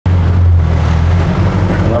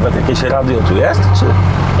Jakieś radio tu jest, czy?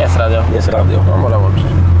 Jest radio. Jest radio. No, można łączyć.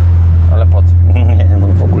 Ale po co? Nie, no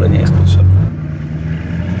w ogóle nie jest potrzebne.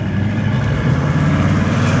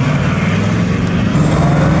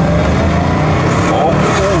 O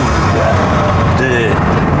kurde, ty,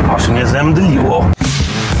 aż mnie zemdliło.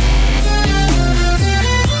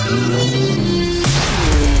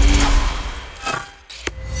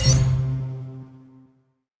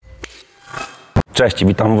 Cześć,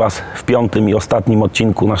 witam Was w 5. i ostatnim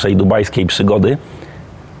odcinku naszej dubajskiej przygody.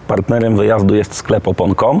 Partnerem wyjazdu jest sklep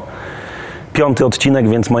opon.com. 5. odcinek,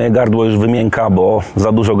 więc moje gardło już wymięka, bo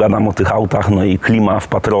za dużo gadam o tych autach, no i klima w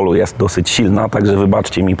patrolu jest dosyć silna, także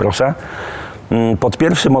wybaczcie mi proszę. Pod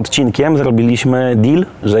pierwszym odcinkiem zrobiliśmy deal,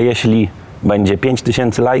 że jeśli będzie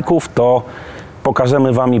 5000 lajków, to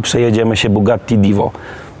pokażemy Wam i przejedziemy się Bugatti Divo.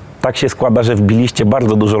 Tak się składa, że wbiliście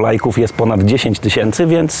bardzo dużo lajków, jest ponad 10 000,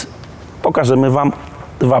 więc pokażemy Wam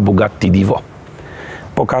 2 Bugatti Divo.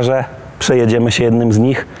 Pokażę, przejedziemy się jednym z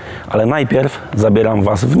nich, ale najpierw zabieram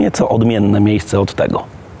Was w nieco odmienne miejsce od tego.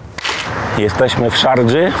 Jesteśmy w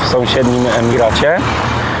Szardży, w sąsiednim Emiracie.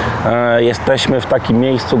 Jesteśmy w takim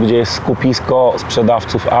miejscu, gdzie jest skupisko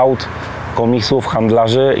sprzedawców aut, komisów,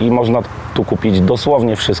 handlarzy i można tu kupić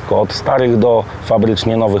dosłownie wszystko, od starych do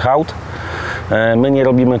fabrycznie nowych aut. My nie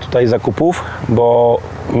robimy tutaj zakupów, bo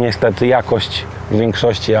niestety jakość w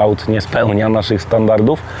większości aut nie spełnia naszych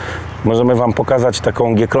standardów. Możemy Wam pokazać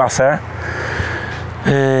taką G-klasę.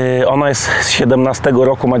 Ona jest z 17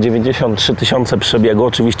 roku, ma 93 000 przebiegu.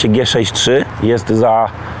 Oczywiście G63 jest za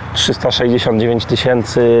 369 000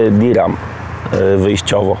 dirham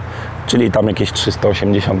wyjściowo, czyli tam jakieś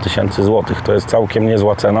 380 000 złotych. To jest całkiem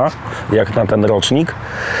niezła cena, jak na ten rocznik.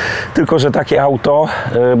 Tylko że takie auto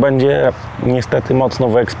będzie niestety mocno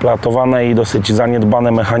wyeksploatowane i dosyć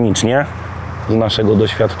zaniedbane mechanicznie. Z naszego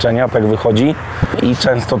doświadczenia tak wychodzi i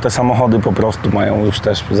często te samochody po prostu mają już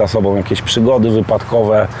też za sobą jakieś przygody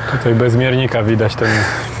wypadkowe. Tutaj bez miernika widać ten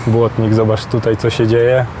błotnik, zobacz tutaj co się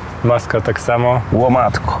dzieje, maska tak samo.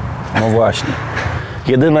 Łomatko, no właśnie.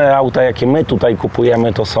 Jedyne auta jakie my tutaj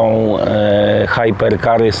kupujemy to są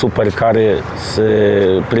hyperkary, superkary z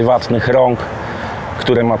prywatnych rąk,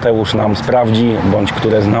 które Mateusz nam sprawdzi, bądź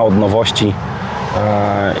które zna od nowości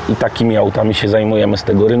i takimi autami się zajmujemy z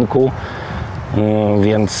tego rynku.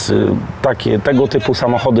 Więc tego typu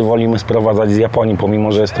samochody wolimy sprowadzać z Japonii,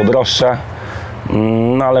 pomimo że jest to droższe,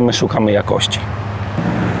 no ale my szukamy jakości.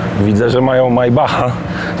 Widzę, że mają Maybacha,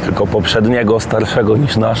 tylko poprzedniego, starszego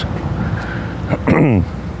niż nasz,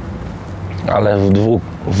 ale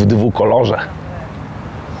w dwukolorze.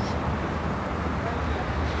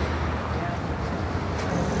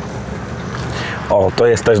 O, to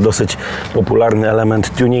jest też dosyć popularny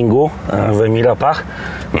element tuningu w Emiratach.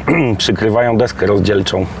 Przykrywają deskę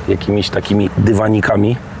rozdzielczą jakimiś takimi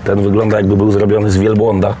dywanikami. Ten wygląda jakby był zrobiony z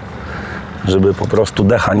wielbłąda, żeby po prostu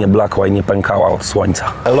decha nie blakła i nie pękała od słońca.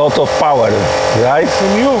 A lot of power, right? To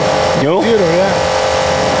new. New? Zero, yeah.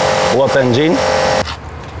 What engine?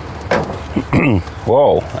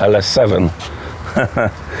 Wow, LS7.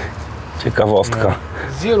 Ciekawostka.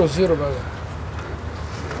 Zero, brother.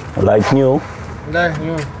 Like new? Like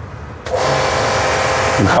new.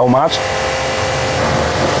 And how much?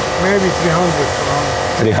 Maybe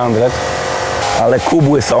 300. 300. Ale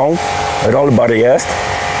kubły są, rollbar jest,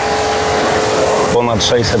 ponad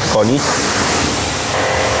 600 koni.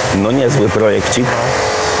 No niezły projekcik.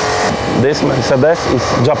 This Mercedes is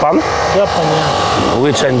Japan? Japan, yeah.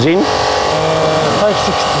 Which engine?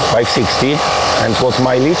 560. 560. And what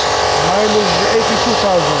mileage? Mileage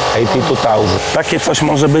 82,000. 82,000. Takie coś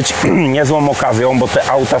może być niezłą okazją, bo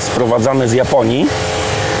te auta sprowadzane z Japonii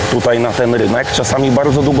tutaj na ten rynek czasami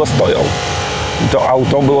bardzo długo stoją. I to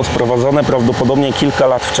auto było sprowadzone prawdopodobnie kilka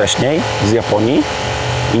lat wcześniej z Japonii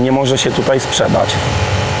i nie może się tutaj sprzedać.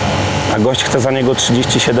 A gość chce za niego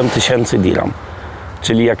 37 000 dirham,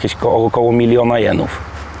 czyli jakieś około 1 000 000 jenów.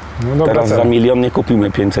 No Teraz cena. za 1 000 000 nie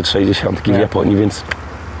kupimy 560 w Japonii, więc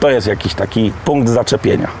to jest jakiś taki punkt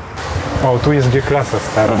zaczepienia. O, tu jest G-klasa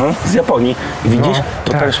stara. Z Japonii. I widzisz, No,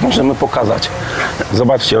 to tak. też możemy pokazać.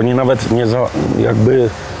 Zobaczcie, oni nawet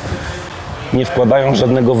nie wkładają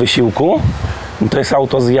żadnego wysiłku. To jest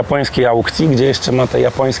auto z japońskiej aukcji, gdzie jeszcze ma te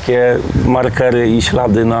japońskie markery i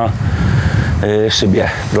ślady na szybie,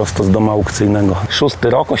 prosto z domu aukcyjnego. 6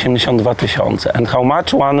 rok, 82 000. And how much?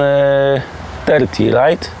 130,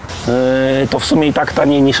 right? To w sumie i tak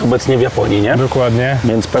taniej niż obecnie w Japonii, nie? Dokładnie.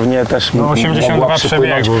 Więc pewnie też No 82 mogła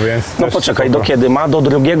przypłynąć. przebiegu, więc No też poczekaj, spoko. do kiedy ma?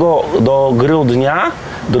 Do grudnia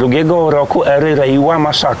drugiego roku ery Reiwa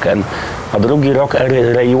ma Shaken. A drugi rok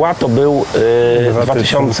ery Reiwa to był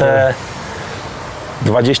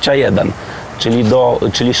 2021.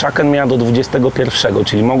 czyli szaken miała do 21,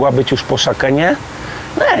 czyli mogła być już po szakenie.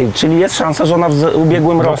 Ej, czyli jest szansa, że ona w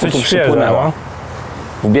ubiegłym roku tu przypłynęła.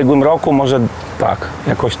 W ubiegłym roku może tak,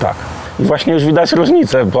 jakoś tak. I właśnie już widać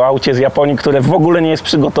różnicę po aucie z Japonii, które w ogóle nie jest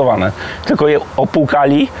przygotowane. Tylko je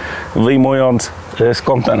opłukali, wyjmując z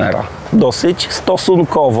kontenera. Dosyć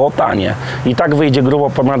stosunkowo tanie. I tak wyjdzie grubo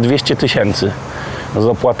ponad 200 000 z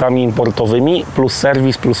opłatami importowymi, plus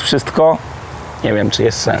serwis, plus wszystko. Nie wiem, czy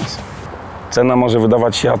jest sens. Cena może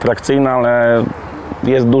wydawać się atrakcyjna, ale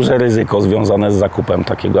jest duże ryzyko związane z zakupem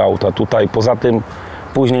takiego auta. Tutaj poza tym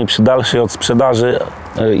później przy dalszej odsprzedaży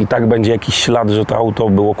i tak będzie jakiś ślad, że to auto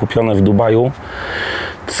było kupione w Dubaju,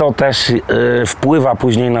 co też wpływa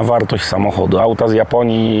później na wartość samochodu. Auta z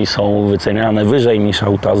Japonii są wyceniane wyżej niż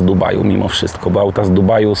auta z Dubaju mimo wszystko, bo auta z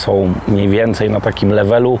Dubaju są mniej więcej na takim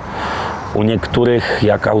levelu u niektórych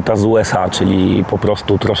jak auta z USA, czyli po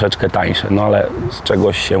prostu troszeczkę tańsze, no ale z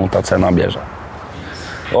czegoś się ta cena bierze.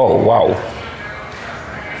 O, wow!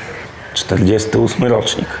 48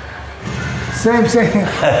 rocznik. Same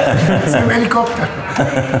helicopter.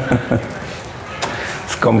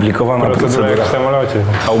 Skomplikowana procedura. Jak w samolocie.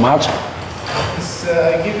 How much?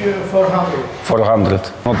 I give you 400. 400.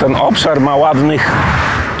 No ten obszar ma ładnych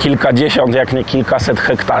kilkadziesiąt, jak nie kilkaset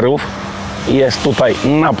hektarów. I jest tutaj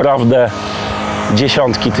naprawdę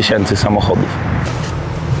dziesiątki tysięcy samochodów.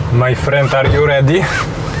 My friend, are you ready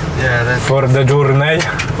for the journey?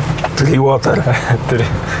 Three water.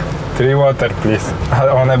 Three water, please.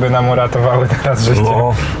 Ale one by nam uratowały teraz życie.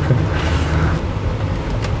 No.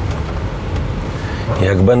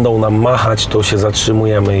 Jak będą nam machać, to się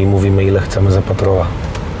zatrzymujemy i mówimy, ile chcemy za patrola.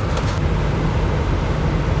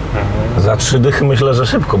 Za 3 dychy myślę, że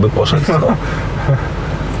szybko by poszedł. No.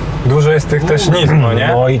 Dużo jest tych też Nismo, nie?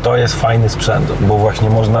 No i to jest fajny sprzęt, bo właśnie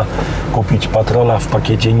można kupić patrola w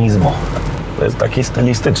pakiecie Nismo. To jest taki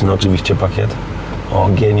stylistyczny oczywiście pakiet. O,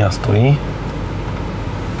 Gienia stoi.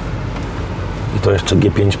 I to jeszcze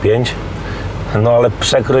G55. No ale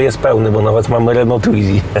przekrój jest pełny, bo nawet mamy Renault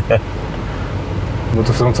Twizy. Bo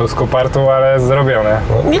to są co z kopartu, ale zrobione.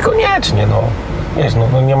 No, niekoniecznie, no. Wiesz,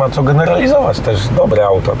 no nie ma co generalizować. Też dobre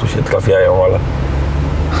auta tu się trafiają,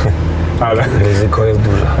 ale ryzyko jest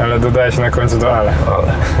duże. Ale dodaje się na końcu do ale.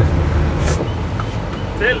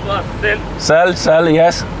 Sell,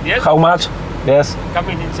 yes. Yes. How much? Yes.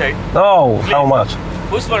 Come inside. No, how much?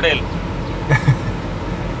 Which model?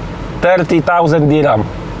 30,000 dirham.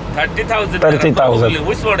 30,000. 30,000.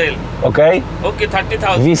 Which model? Okay? Okay,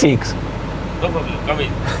 30,000. V6. No problem. Come in.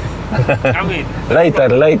 Come in.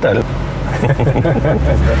 Later.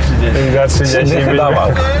 Za 30 dychy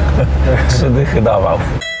dawał. 3 dychy dawał.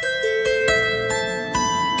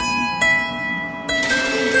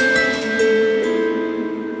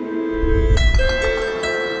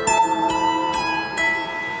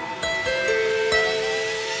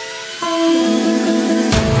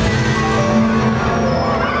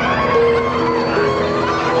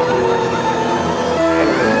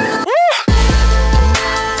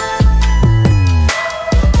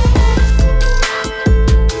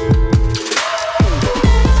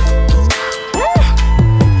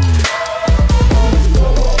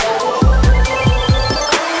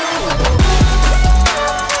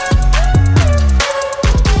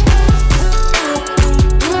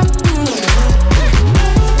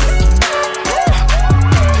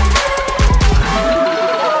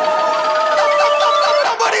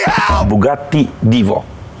 Bugatti Divo.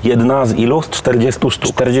 Jedna z ilu? Z 40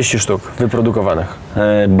 sztuk. 40 sztuk wyprodukowanych.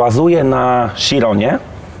 Bazuje na Chironie,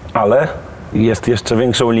 ale jest jeszcze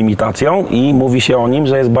większą limitacją i mówi się o nim,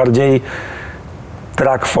 że jest bardziej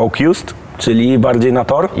track focused, czyli bardziej na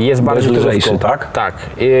tor. Jest bardziej lżejszy, tak? Tak.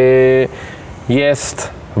 Jest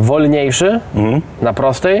wolniejszy na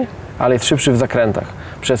prostej, ale jest szybszy w zakrętach.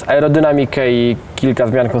 Przez aerodynamikę i kilka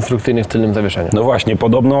zmian konstrukcyjnych w tylnym zawieszeniu. No właśnie,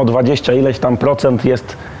 podobno o 20 ileś tam procent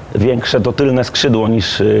jest większe to tylne skrzydło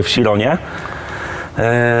niż w Chironie.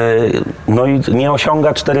 No i nie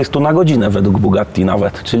osiąga 400 na godzinę według Bugatti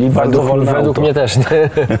nawet, czyli bardzo wolne Według auto. mnie też nie.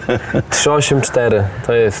 384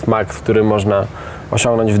 to jest max, który można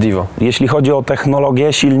osiągnąć w Divo. Jeśli chodzi o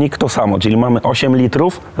technologię, silnik to samo, czyli mamy 8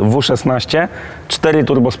 litrów W16, 4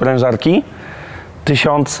 turbosprężarki,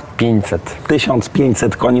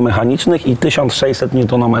 1500 koni mechanicznych i 1600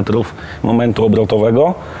 Nm momentu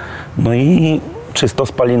obrotowego. No i czysto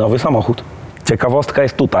spalinowy samochód. Ciekawostka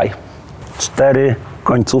jest tutaj. 4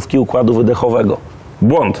 końcówki układu wydechowego.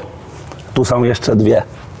 Błąd. Tu są jeszcze 2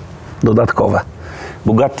 dodatkowe.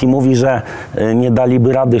 Bugatti mówi, że nie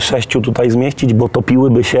daliby rady 6 tutaj zmieścić, bo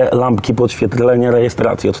topiłyby się lampki podświetlenia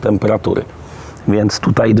rejestracji od temperatury. Więc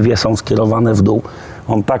tutaj 2 są skierowane w dół.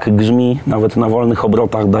 On tak grzmi, nawet na wolnych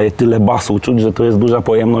obrotach daje tyle basu, czuć, że to jest duża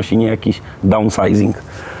pojemność i nie jakiś downsizing.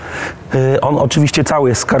 On oczywiście cały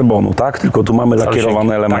jest z karbonu, tak? Tylko tu mamy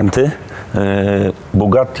lakierowane elementy. Tak.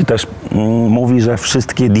 Bugatti też mówi, że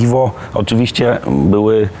wszystkie Divo oczywiście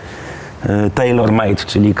były tailor-made,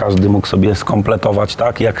 czyli każdy mógł sobie skompletować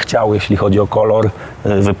tak, jak chciał, jeśli chodzi o kolor,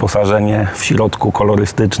 wyposażenie w środku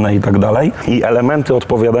kolorystyczne i tak dalej. I elementy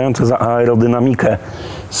odpowiadające za aerodynamikę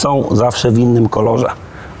są zawsze w innym kolorze,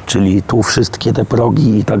 czyli tu wszystkie te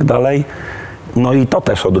progi i tak dalej. No i to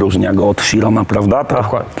też odróżnia go od Chirona, prawda? Ta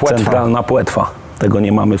centralna płetwa. Tego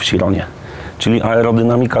nie mamy w Chironie. Czyli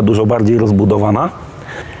aerodynamika dużo bardziej rozbudowana.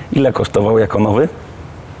 Ile kosztował jako nowy?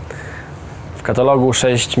 W katalogu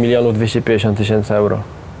 6 250 000 euro.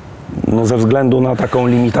 No ze względu na taką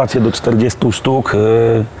limitację do 40 sztuk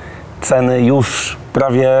ceny już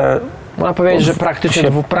prawie... Można powiedzieć, że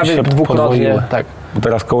praktycznie prawie dwukrotnie. Tak. Bo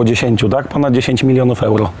teraz koło 10, tak? Ponad 10 milionów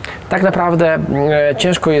euro. Tak naprawdę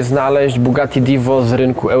ciężko jest znaleźć Bugatti Divo z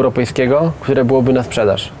rynku europejskiego, które byłoby na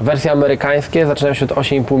sprzedaż. Wersje amerykańskie zaczynają się od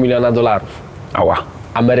 8,5 miliona dolarów. Ała.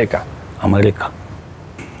 Ameryka. Ameryka.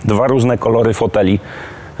 Dwa różne kolory foteli.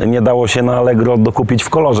 Nie dało się na Allegro dokupić w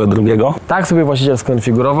kolorze drugiego. Tak sobie właściciel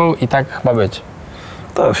skonfigurował i tak ma być.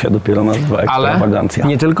 To się dopiero nazywa ekstrawagancja.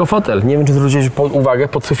 Ale nie tylko fotel. Nie wiem, czy zwróciłeś uwagę,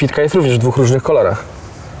 podsufitka jest również w dwóch różnych kolorach.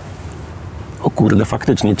 O kurde,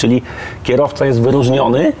 faktycznie, czyli kierowca jest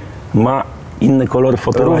wyróżniony, ma inny kolor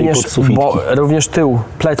fotela i podsufitki. Bo również tył,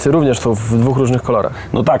 plecy również są w dwóch różnych kolorach.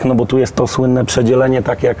 No tak, no bo tu jest to słynne przedzielenie,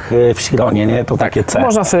 tak jak w Chironie, nie? To takie C.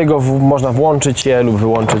 Można sobie można włączyć je lub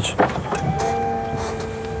wyłączyć.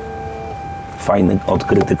 Fajny,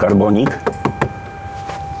 odkryty karbonik.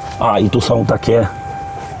 A, i tu są takie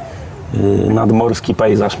nadmorski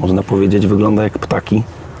pejzaż, można powiedzieć, wygląda jak ptaki.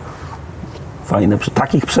 Fajne,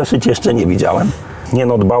 takich przeszyć jeszcze nie widziałem. Nie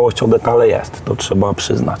no, dbałość o detale jest, to trzeba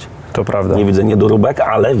przyznać. To prawda. Nie widzę niedoróbek,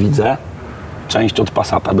 ale widzę część od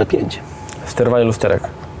Passata B5. Sterowanie lusterek.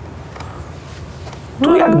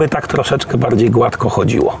 Tu jakby tak troszeczkę bardziej gładko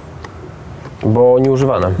chodziło. Bo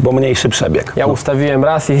nieużywane. Bo mniejszy przebieg. Ja ustawiłem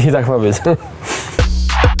raz i tak ma być.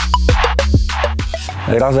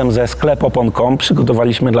 Razem ze sklepopon.com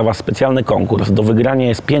przygotowaliśmy dla Was specjalny konkurs. Do wygrania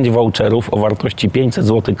jest 5 voucherów o wartości 500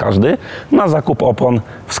 zł każdy na zakup opon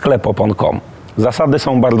w sklepopon.com. Zasady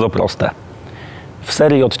są bardzo proste. W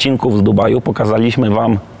serii odcinków z Dubaju pokazaliśmy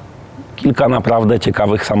Wam kilka naprawdę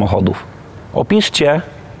ciekawych samochodów. Opiszcie,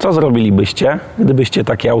 co zrobilibyście, gdybyście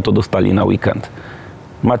takie auto dostali na weekend.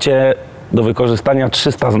 Macie do wykorzystania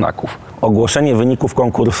 300 znaków. Ogłoszenie wyników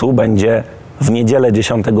konkursu będzie w niedzielę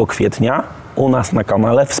 10 kwietnia u nas na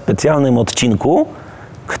kanale w specjalnym odcinku,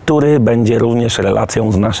 który będzie również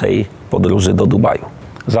relacją z naszej podróży do Dubaju.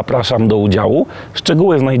 Zapraszam do udziału.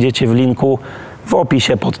 Szczegóły znajdziecie w linku w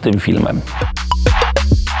opisie pod tym filmem.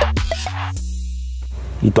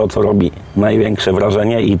 I to, co robi największe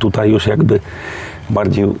wrażenie i tutaj już jakby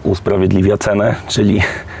bardziej usprawiedliwia cenę, czyli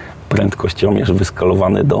prędkościomierz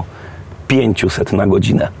wyskalowany do 500 na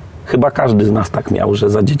godzinę. Chyba każdy z nas tak miał, że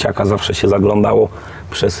za dzieciaka zawsze się zaglądało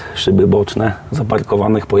przez szyby boczne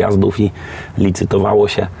zaparkowanych pojazdów i licytowało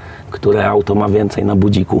się, które auto ma więcej na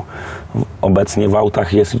budziku. Obecnie w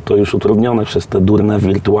autach jest to już utrudnione przez te durne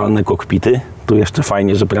wirtualne kokpity. Tu jeszcze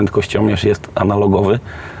fajnie, że prędkościomierz jest analogowy.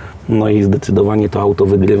 No i zdecydowanie to auto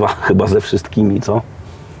wygrywa chyba ze wszystkimi, co?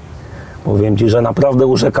 Powiem Ci, że naprawdę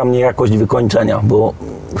urzeka mnie jakość wykończenia, bo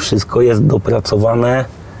wszystko jest dopracowane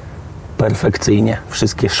perfekcyjnie.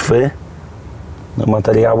 Wszystkie szwy, no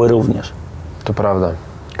materiały również. To prawda.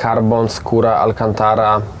 Karbon, skóra,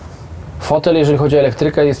 alcantara. Fotel, jeżeli chodzi o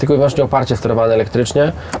elektrykę, jest tylko i wyłącznie oparcie sterowane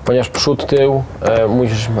elektrycznie, ponieważ przód, tył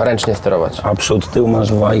musisz ręcznie sterować. A przód, tył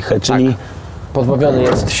masz wajchę, czyli... Tak. Pozbawiony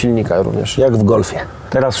jest silnika również. Jak w Golfie.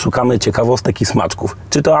 Teraz szukamy ciekawostek i smaczków.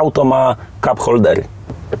 Czy to auto ma cup holdery?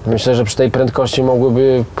 Myślę, że przy tej prędkości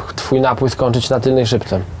mogłyby Twój napój skończyć na tylnej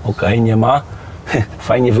szybce. Okej, nie ma.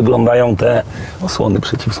 Fajnie wyglądają te osłony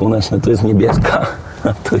przeciwsłoneczne. Tu jest niebieska,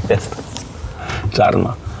 a tu jest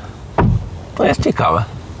czarna. To jest ciekawe.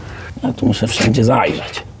 Ja tu muszę wszędzie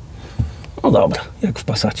zajrzeć. No dobra, jak w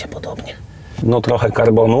Passacie podobnie. No trochę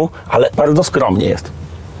karbonu, ale bardzo skromnie jest.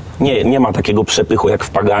 Nie ma takiego przepychu jak w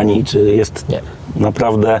Pagani, czy jest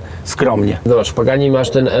naprawdę skromnie. Zobacz, w Pagani masz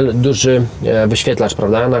ten duży wyświetlacz,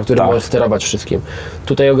 prawda, na którym możesz sterować wszystkim.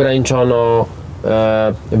 Tutaj ograniczono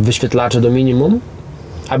wyświetlacze do minimum,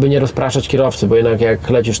 aby nie rozpraszać kierowcy, bo jednak jak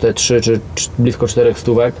lecisz te 3 czy blisko 4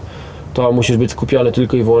 stówek, to musisz być skupiony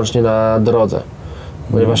tylko i wyłącznie na drodze.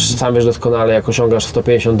 Ponieważ sam wiesz doskonale, jak osiągasz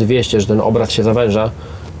 150-200, że ten obraz się zawęża,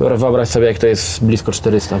 wyobraź sobie, jak to jest blisko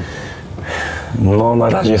 400. No na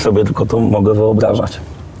razie sobie tylko to mogę wyobrażać.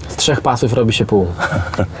 3 pasów robi się pół.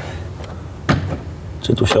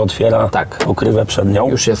 Czy tu się otwiera pokrywę przednią?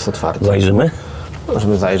 Już jest otwarty. Zajrzymy?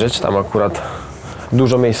 Możemy zajrzeć, tam akurat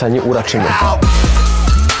dużo miejsca nie uraczymy.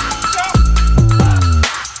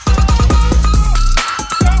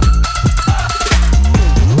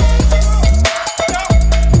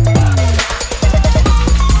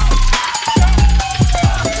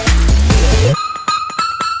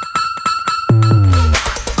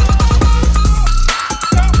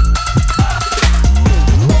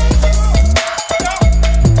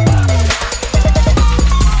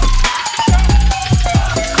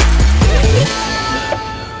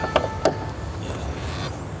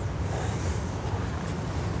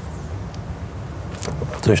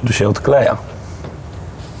 Coś tu się odkleja.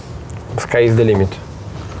 Sky is the limit.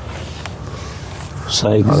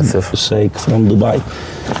 Shake from Dubai.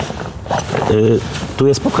 Tu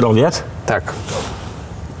jest pokrowiec. Tak.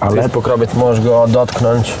 Ale tu jest pokrowiec, możesz go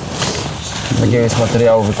dotknąć. Z jakiego jest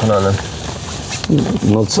materiału wykonany.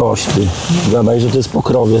 No coś ty. Gadaj, że to jest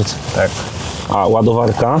pokrowiec. Tak. A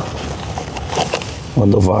ładowarka?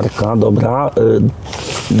 Ładowarka, dobra.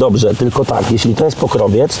 Dobrze, tylko tak, jeśli to jest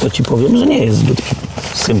pokrowiec, to ci powiem, że nie jest zbyt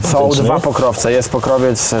sympatyczny. Są 2 pokrowce. Jest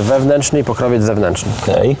pokrowiec wewnętrzny i pokrowiec zewnętrzny.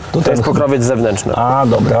 Okej. To jest pokrowiec zewnętrzny. A,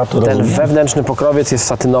 dobra, to Ten rozumiem. wewnętrzny pokrowiec jest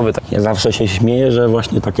satynowy. Ja zawsze się śmieję, że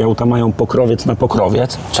właśnie takie auta mają pokrowiec na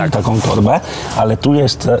pokrowiec, czyli taką torbę, ale tu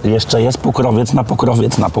jeszcze jest pokrowiec na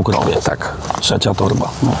pokrowiec na pokrowiec. Tak. Trzecia torba.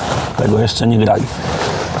 No, tego jeszcze nie grali.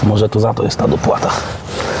 Może to za to jest ta dopłata.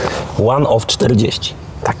 1 of 40.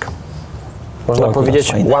 Tak. Można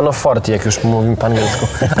powiedzieć fajne. 1 of 40, jak już mówimy po angielsku.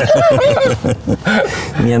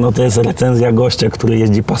 Nie, no to jest recenzja gościa, który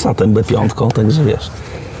jeździ Passatem B5, także wiesz,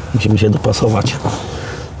 musimy się dopasować.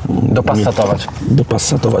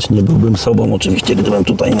 Dopassatować nie byłbym sobą oczywiście, gdybym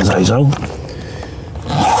tutaj nie zajrzał.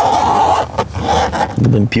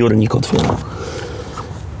 Gdybym piórnik otwierał.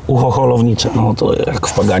 Ucho holownicze, no to jak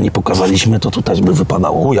w Pagani pokazaliśmy, to tu też by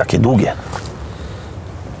wypadało. Jakie długie.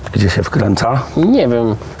 Gdzie się wkręca? Nie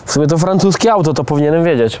wiem. W sumie to francuskie auto, to powinienem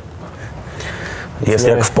wiedzieć. Jest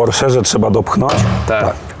jak w Porsche, że trzeba dopchnąć?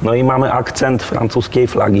 Tak. No i mamy akcent francuskiej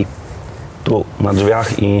flagi. Tu na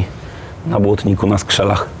drzwiach i na błotniku, na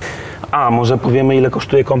skrzelach. A, może powiemy, ile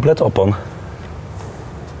kosztuje komplet opon?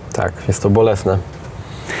 Tak, jest to bolesne.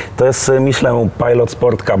 To jest Michelin Pilot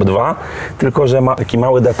Sport Cup 2, tylko że ma taki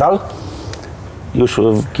mały detal. Już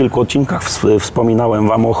w kilku odcinkach wspominałem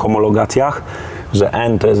Wam o homologacjach, że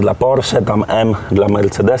N to jest dla Porsche, tam M dla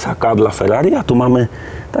Mercedesa, K dla Ferrari, a tu mamy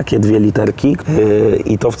takie 2 literki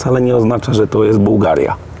i to wcale nie oznacza, że to jest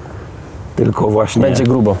Bułgaria. Tylko właśnie... Będzie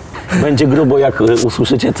grubo. Będzie grubo, jak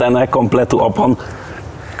usłyszycie cenę kompletu opon,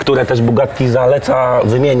 które też Bugatti zaleca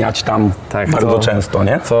wymieniać tam bardzo często,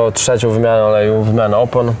 nie? Co 3. wymianę oleju, wymiana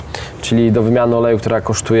opon, czyli do wymiany oleju, która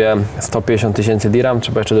kosztuje 150 000 dirham,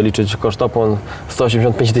 trzeba jeszcze doliczyć koszt opon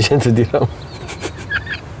 185 000 dirham.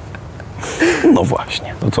 No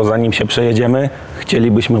właśnie. To co, zanim się przejedziemy,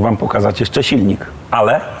 chcielibyśmy Wam pokazać jeszcze silnik,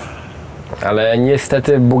 ale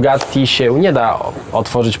niestety Bugatti się nie da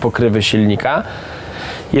otworzyć pokrywy silnika.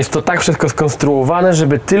 Jest to tak wszystko skonstruowane,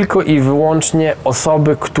 żeby tylko i wyłącznie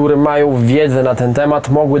osoby, które mają wiedzę na ten temat,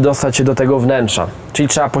 mogły dostać się do tego wnętrza. Czyli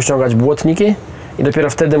trzeba pościągać błotniki i dopiero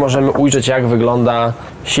wtedy możemy ujrzeć, jak wygląda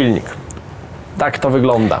silnik. Tak to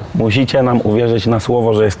wygląda. Musicie nam uwierzyć na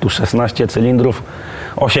słowo, że jest tu 16 cylindrów,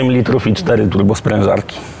 8 litrów i 4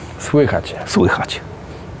 turbosprężarki. Słychać. Słychać.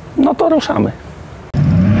 No to ruszamy.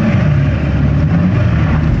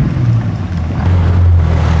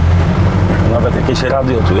 Nawet jakieś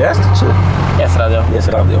radio tu jest, czy? Jest radio. Jest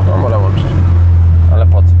radio. No, można łączyć. Ale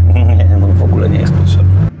po co? Nie, no w ogóle nie jest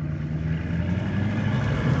potrzebne.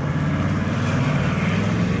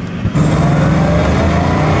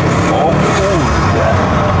 O kurde,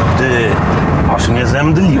 ty, aż mnie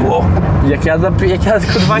zemdliło. Jak ja tylko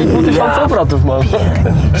 2,5 tysiąca obrotów mam.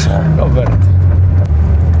 Robert.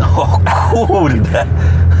 O kurde,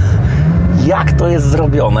 jak to jest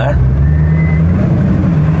zrobione?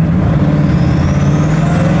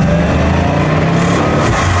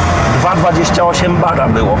 $2,28 bara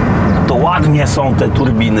było. To ładnie są te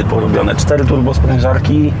turbiny porobione. 4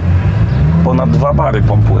 turbosprężarki ponad 2 bary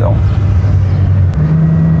pompują.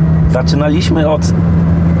 Zaczynaliśmy od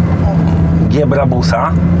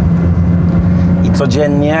G-Brabusa i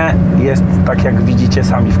codziennie jest tak, jak widzicie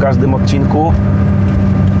sami, w każdym odcinku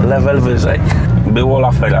level wyżej. Było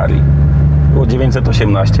La Ferrari, było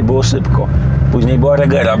 918, było szybko. Później była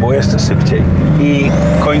Regera, było jeszcze szybciej. I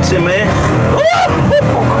kończymy...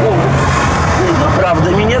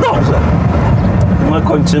 Naprawdę mi niedobrze. No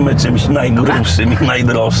kończymy czymś najgrubszym i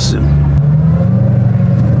najdroższym.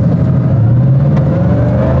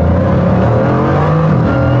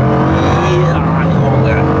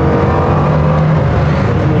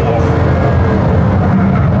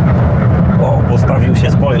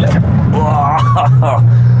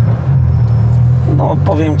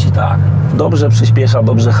 Powiem Ci tak, dobrze przyspiesza,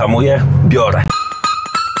 dobrze hamuje, biorę.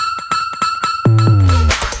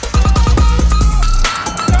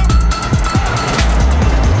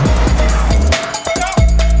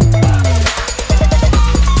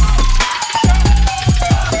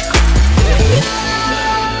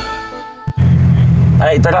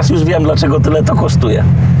 Ej, teraz już wiem, dlaczego tyle to kosztuje.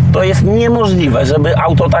 To jest niemożliwe, żeby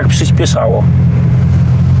auto tak przyspieszało.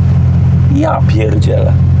 Ja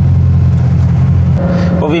pierdzielę.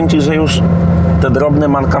 Powiem Ci, że już te drobne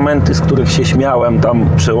mankamenty, z których się śmiałem, tam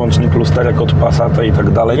przełącznik lusterek od Passata i tak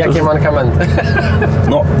dalej. Jakie już... mankamenty?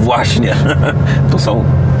 No właśnie, to są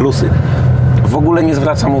plusy. W ogóle nie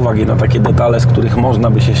zwracam uwagi na takie detale, z których można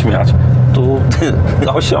by się śmiać. Tu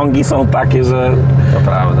osiągi są takie, że... To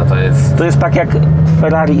prawda, To jest tak jak w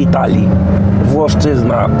Ferrari Italii.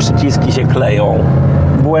 Włoszczyzna, przyciski się kleją,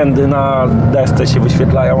 błędy na desce się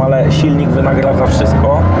wyświetlają, ale silnik wynagradza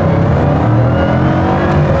wszystko.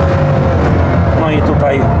 No i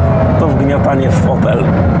tutaj to wgniatanie w fotel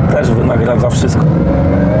też wynagradza wszystko.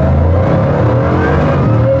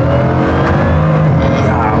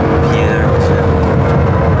 Ja pierdzie.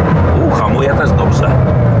 Hamuje też dobrze.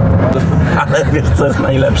 Ale wiesz, co jest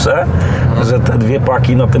najlepsze? Że te dwie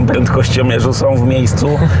paki na tym prędkościomierzu są w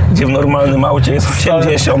miejscu, gdzie w normalnym aucie jest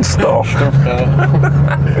 80-100.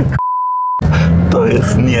 To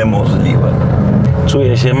jest niemożliwe.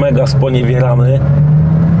 Czuję się mega sponiewierany,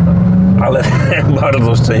 ale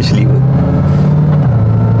bardzo szczęśliwy.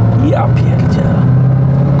 Ja pierdzielę.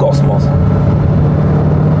 Kosmos.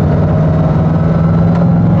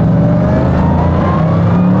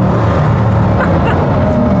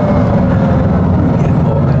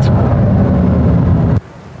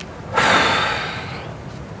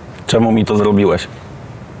 Czemu mi to zrobiłeś?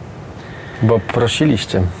 Bo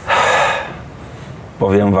prosiliście.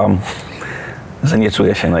 Powiem Wam, że nie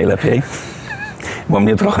czuję się najlepiej, bo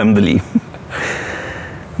mnie trochę mdli.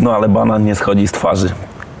 No ale banan nie schodzi z twarzy.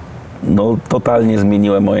 No totalnie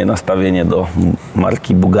zmieniłem moje nastawienie do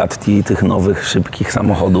marki Bugatti i tych nowych, szybkich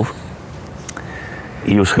samochodów.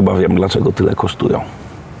 I już chyba wiem, dlaczego tyle kosztują.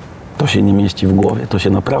 To się nie mieści w głowie. To się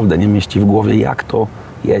naprawdę nie mieści w głowie, jak to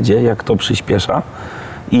jedzie, jak to przyspiesza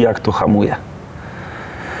i jak to hamuje.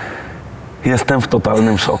 Jestem w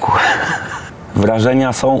totalnym szoku.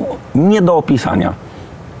 Wrażenia są nie do opisania.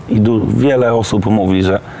 I wiele osób mówi,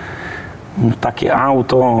 że takie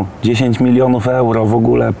auto, 10 milionów euro, w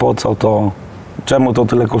ogóle po co to, czemu to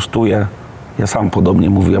tyle kosztuje. Ja sam podobnie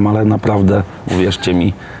mówiłem, ale naprawdę, uwierzcie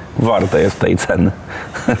mi, warte jest tej ceny,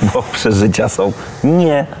 bo przeżycia są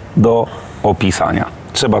nie do opisania.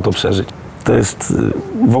 Trzeba to przeżyć. To jest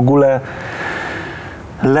w ogóle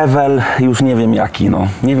level, już nie wiem jaki, no.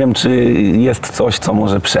 Nie wiem, czy jest coś, co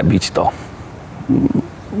może przebić to.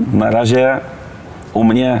 Na razie u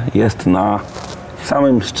mnie jest na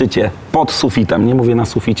samym szczycie, pod sufitem. Nie mówię na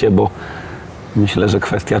suficie, bo myślę, że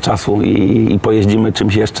kwestia czasu i pojeździmy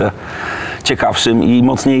czymś jeszcze ciekawszym i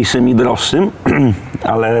mocniejszym i droższym,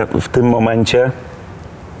 ale w tym momencie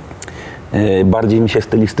bardziej mi się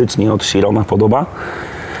stylistycznie od Chirona podoba.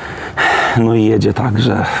 No i jedzie tak,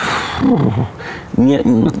 że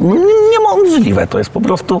niemożliwe. To jest po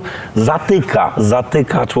prostu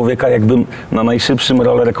zatyka człowieka, jakbym na najszybszym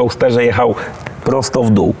rollercoasterze jechał prosto w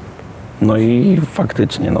dół. No i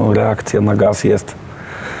faktycznie, no, reakcja na gaz jest...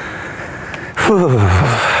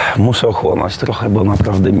 Muszę ochłonąć trochę, bo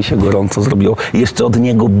naprawdę mi się gorąco zrobiło. Jeszcze od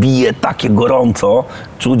niego bije takie gorąco.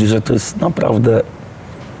 Czuć, że to jest naprawdę...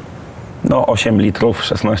 No 8 litrów,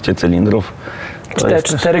 16 cylindrów.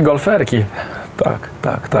 Cztery golferki.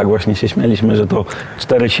 Tak. Właśnie się śmialiśmy, że to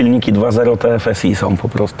 4 silniki 2.0 TFSI są po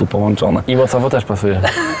prostu połączone. I mocowo też pasuje.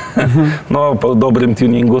 No, po dobrym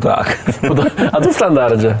tuningu tak. A tu w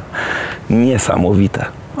standardzie. Niesamowite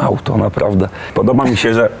auto, naprawdę. Podoba mi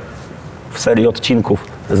się, że w serii odcinków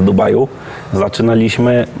z Dubaju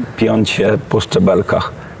zaczynaliśmy piąć się po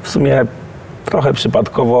szczebelkach. W sumie trochę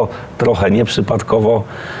przypadkowo, trochę nieprzypadkowo,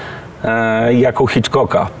 jak u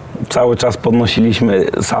Hitchcocka. Cały czas podnosiliśmy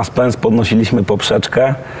suspens, podnosiliśmy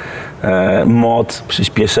poprzeczkę, moc,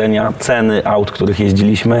 przyspieszenia, ceny aut, których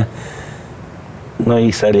jeździliśmy. No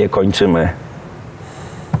i serię kończymy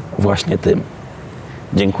właśnie tym.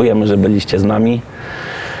 Dziękujemy, że byliście z nami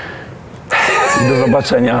i do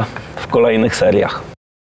zobaczenia w kolejnych seriach.